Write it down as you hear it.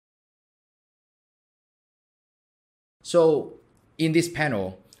So in this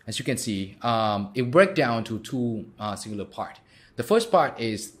panel, as you can see, it breaks down to two singular parts. The first part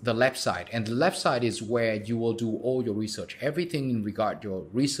is the left side, and the left side is where you will do all your research. Everything in regard to your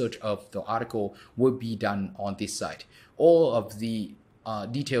research of the article will be done on this side. All of the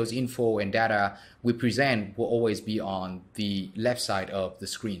details, info, and data we present will always be on the left side of the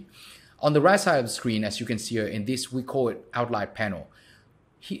screen. On the right side of the screen, as you can see here in this, we call it outline panel.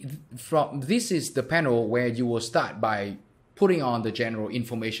 This is the panel where you will start by putting on the general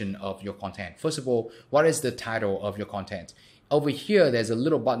information of your content. First of all, what is the title of your content? Over here, there's a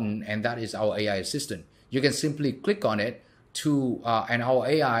little button, and that is our AI assistant. You can simply click on it and our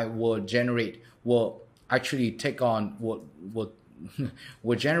AI will actually take on,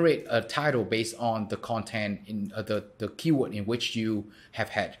 will generate a title based on the content in the keyword in which you have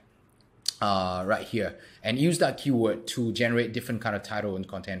had right here, and use that keyword to generate different kind of title and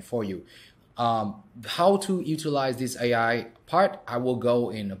content for you. How to utilize this AI part, I will go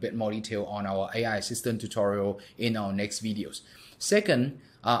in a bit more detail on our AI assistant tutorial in our next videos. Second,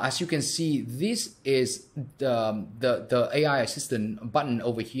 as you can see, this is the AI assistant button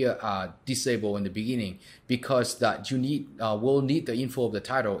over here disabled in the beginning, because that you will need the info of the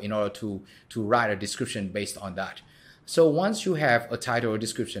title in order to write a description based on that. So once you have a title or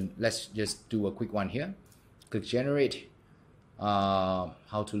description, let's just do a quick one here. Click generate.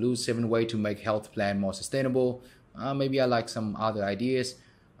 How to lose 7 ways to make health plan more sustainable. Maybe I like some other ideas.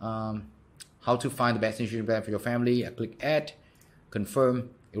 How to find the best insurance plan for your family. I click add, confirm.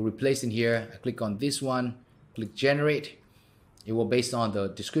 It will replace in here. I click on this one, click generate. It will based on the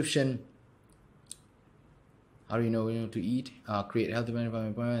description. How do you know to eat? Create healthy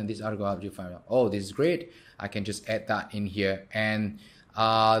environment, and this article helps you find out. Oh, this is great. I can just add that in here, and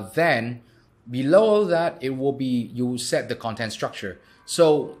then below that it will be, you set the content structure.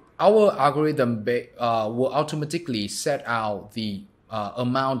 So our algorithm will automatically set out the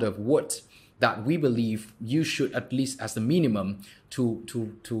amount of words that we believe you should, at least as the minimum, to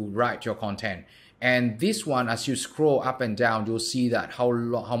write your content. And this one, as you scroll up and down, you'll see that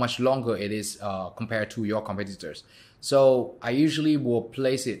how much longer it is compared to your competitors. So I usually will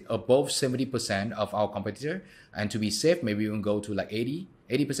place it above 70% of our competitor, and to be safe, maybe we can go to like 80%,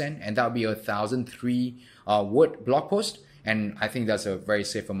 and that would be 1,003 word blog post. And I think that's a very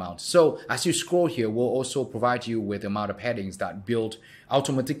safe amount. So as you scroll here, we'll also provide you with the amount of headings that build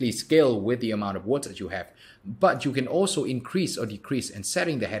automatically scale with the amount of words that you have. But you can also increase or decrease in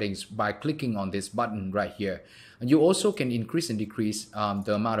setting the headings by clicking on this button right here. And you also can increase and decrease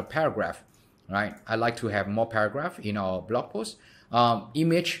the amount of paragraph, right? I like to have more paragraph in our blog post.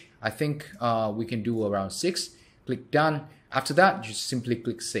 Image, I think we can do around 6. Click done. After that, you simply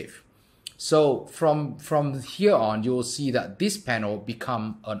click save. So from here on, you will see that this panel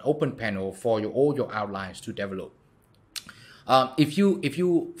become an open panel for all your outlines to develop. If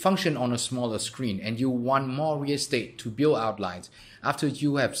you function on a smaller screen and you want more real estate to build outlines, after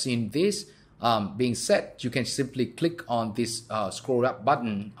you have seen this being set, you can simply click on this scroll up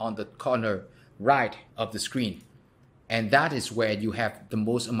button on the corner right of the screen, and that is where you have the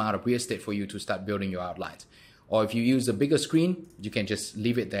most amount of real estate for you to start building your outlines. Or if you use a bigger screen, you can just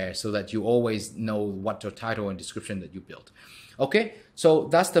leave it there so that you always know what your title and description that you built. Okay, so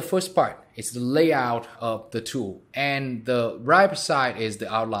that's the first part. It's the layout of the tool. And the right side is the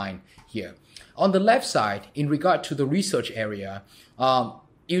outline here. On the left side, in regard to the research area,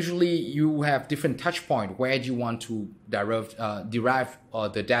 usually you have different touch points where you want to derive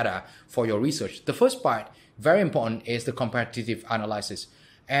the data for your research. The first part, very important, is the comparative analysis.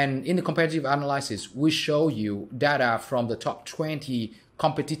 And in the comparative analysis, we show you data from the top 20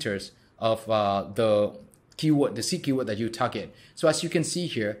 competitors of the keyword, the C keyword that you target. So as you can see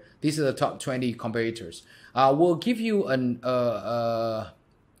here, these are the top 20 competitors. We'll give you an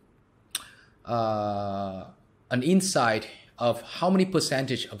insight of how many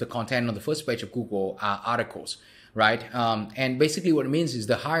percentage of the content on the first page of Google are articles, right? And basically what it means is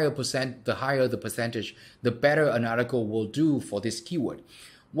the higher the percentage, the better an article will do for this keyword.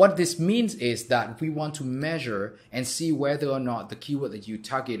 What this means is that we want to measure and see whether or not the keyword that you're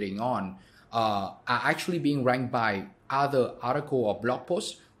targeting on are actually being ranked by other article or blog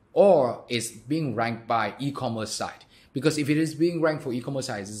posts, or is being ranked by e-commerce site. Because if it is being ranked for e-commerce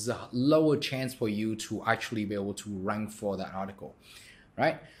sites, there's a lower chance for you to actually be able to rank for that article,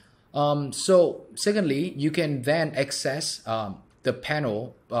 right? So secondly, you can then access the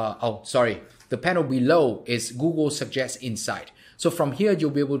panel. The panel below is Google Suggest Insight. So from here,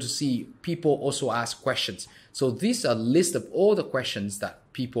 you'll be able to see people also ask questions. So these are a list of all the questions that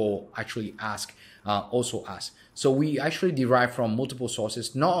people actually ask, also ask. So we actually derive from multiple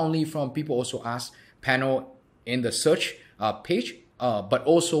sources, not only from people also ask panel in the search page, but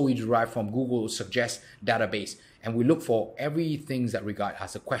also we derive from Google Suggest database. And we look for everything that regard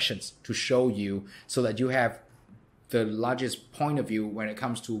as the questions to show you so that you have the largest point of view when it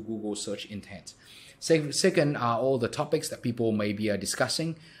comes to Google search intent. Second are all the topics that people may be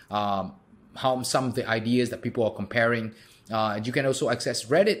discussing, how some of the ideas that people are comparing. You can also access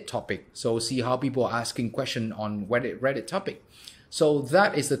Reddit topic, so see how people are asking questions on Reddit topic. So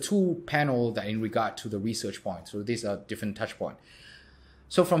that is the two panel that in regard to the research point. So these are different touch point.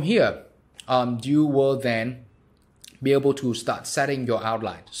 So from here, you will then be able to start setting your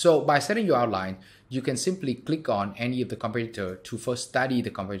outline. So by setting your outline, you can simply click on any of the competitor to first study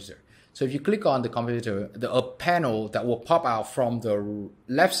the competitor. So if you click on the competitor, a panel that will pop out from the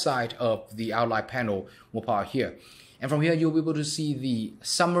left side of the outline panel will pop out here. And from here, you'll be able to see the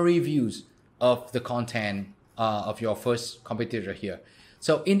summary views of the content of your first competitor here.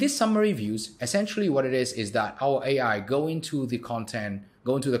 So in this summary views, essentially what it is that our AI go into the content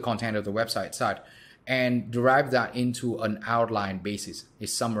of the website side and derive that into an outline basis.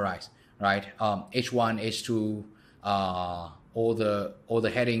 It's summarized, right? H1, H2, all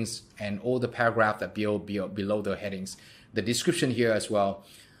the headings and all the paragraph that below the headings, the description here as well.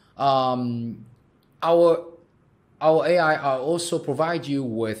 Our AI also provide you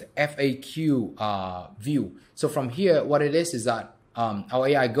with FAQ view. So from here, what it is that our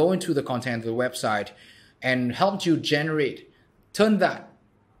AI go into the content of the website and help you turn that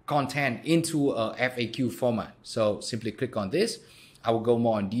content into a FAQ format. So simply click on this. I will go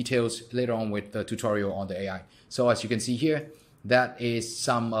more in details later on with the tutorial on the AI. So as you can see here, that is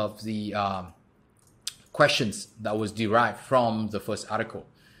some of the questions that was derived from the first article.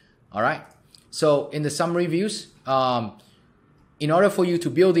 All right. So in the summary views, in order for you to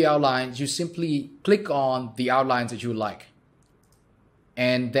build the outlines, you simply click on the outlines that you like,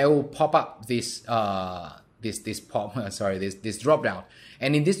 and they will pop up this drop down.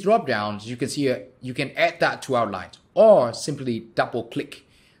 And in this drop down, you can see you can add that to outlines or simply double click.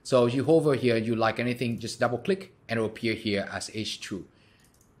 So if you hover here, you like anything, just double click and it will appear here as H2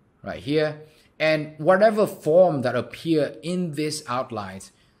 right here. And whatever form that appear in this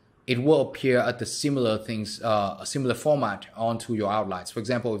outlines, it will appear at the similar things, a similar format onto your outlines. For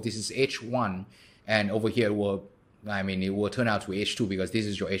example, if this is H1 and over here it will turn out to H2 because this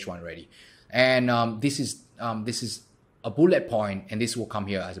is your H1 already. And this is a bullet point, and this will come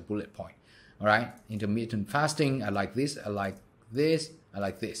here as a bullet point. All right, intermittent fasting, I like this, I like this, I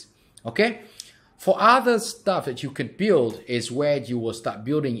like this. Okay, for other stuff that you can build is where you will start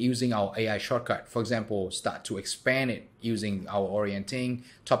building using our AI shortcut. For example, start to expand it using our orienting,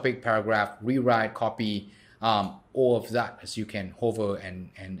 topic, paragraph, rewrite, copy, all of that as you can hover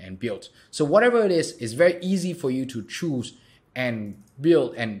and build. So whatever it is very easy for you to choose and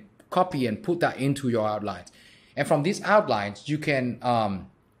build and copy and put that into your outlines. And from these outlines, you can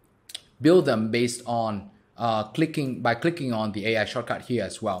build them based on clicking on the AI shortcut here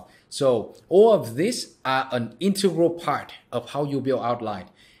as well. So all of this are an integral part of how you build outline.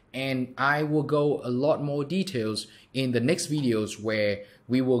 And I will go a lot more details in the next videos where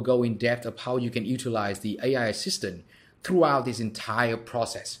we will go in depth of how you can utilize the AI assistant throughout this entire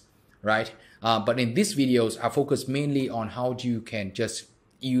process, right? But in these videos, I focus mainly on how you can just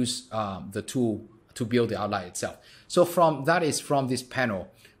use the tool to build the outline itself. So from this panel.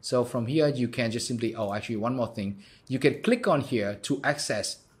 So from here, you can just simply, actually one more thing, you can click on here to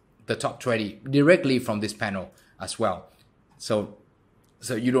access the top 20 directly from this panel as well. So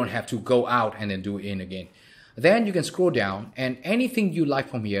you don't have to go out and then do it in again. Then you can scroll down and anything you like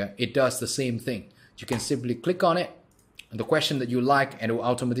from here, it does the same thing. You can simply click on it, the question that you like, and it will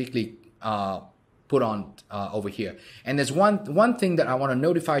automatically put on over here. And there's one thing that I want to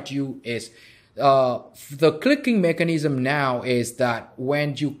notify to you is the clicking mechanism now is that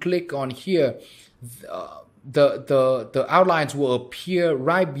when you click on here, the outlines will appear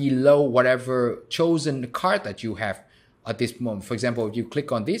right below whatever chosen card that you have at this moment. For example, if you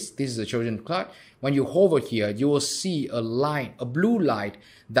click on this is a chosen card. When you hover here, you will see a line, a blue light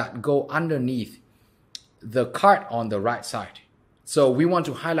that go underneath the card on the right side. So we want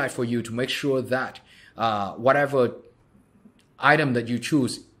to highlight for you to make sure that whatever item that you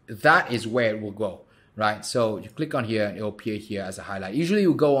choose, that is where it will go, right? So you click on here and it will appear here as a highlight. Usually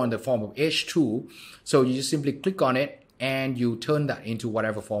you go on the form of H2. So you just simply click on it and you turn that into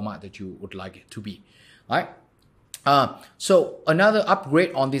whatever format that you would like it to be, right? So another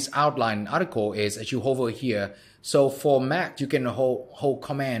upgrade on this outline article is as you hover here. So for Mac, you can hold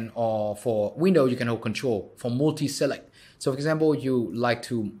Command, or for Windows, you can hold Control for multi-select. So for example, you like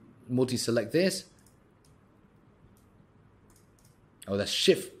to multi-select this. Oh, that's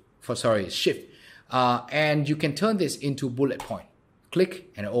Shift. Shift. And you can turn this into bullet point.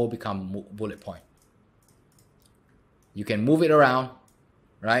 Click and it all become bullet point. You can move it around,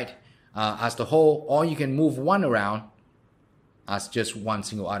 right, as the whole, or you can move one around as just one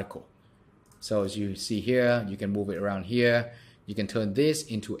single article. So as you see here, you can move it around here. You can turn this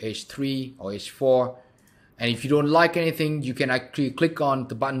into H3 or H4. And if you don't like anything, you can actually click on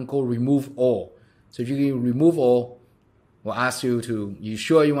the button called remove all. So if you can remove all, we'll ask you to, you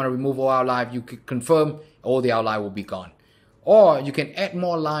sure you want to remove all outline? You can confirm all the outline will be gone. Or you can add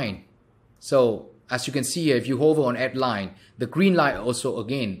more line. So as you can see here, if you hover on add line, the green line also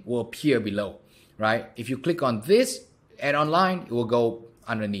again will appear below, right? If you click on this, add on line, it will go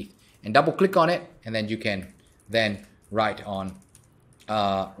underneath. And double click on it, and then you can then write on,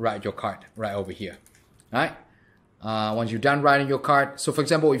 write your card right over here, right? Once you're done writing your card, so for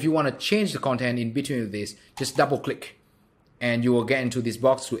example, if you want to change the content in between of this, just double click and you will get into this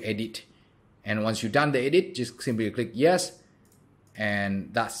box to edit. And once you've done the edit, just simply click yes,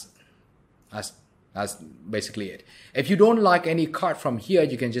 and that's basically it. If you don't like any card from here,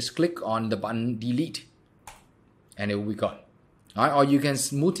 you can just click on the button delete and it will be gone. All right? Or you can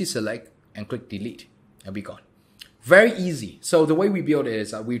multi-select and click delete, it'll be gone. Very easy. So the way we build it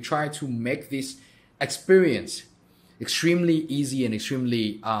is we try to make this experience extremely easy and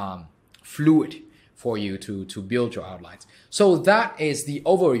extremely fluid for you to build your outlines. So that is the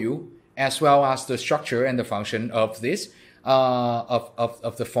overview as well as the structure and the function of this,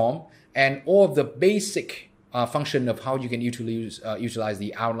 of the form, and all of the basic function of how you can utilize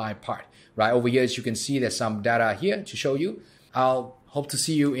the outline part. Right over here, as you can see, there's some data here to show you. I'll hope to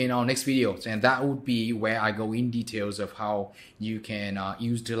see you in our next videos, and that would be where I go in details of how you can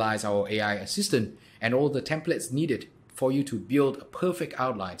utilize our AI assistant and all the templates needed for you to build a perfect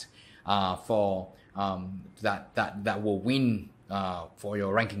outlines for that will win for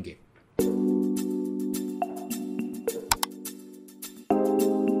your ranking game.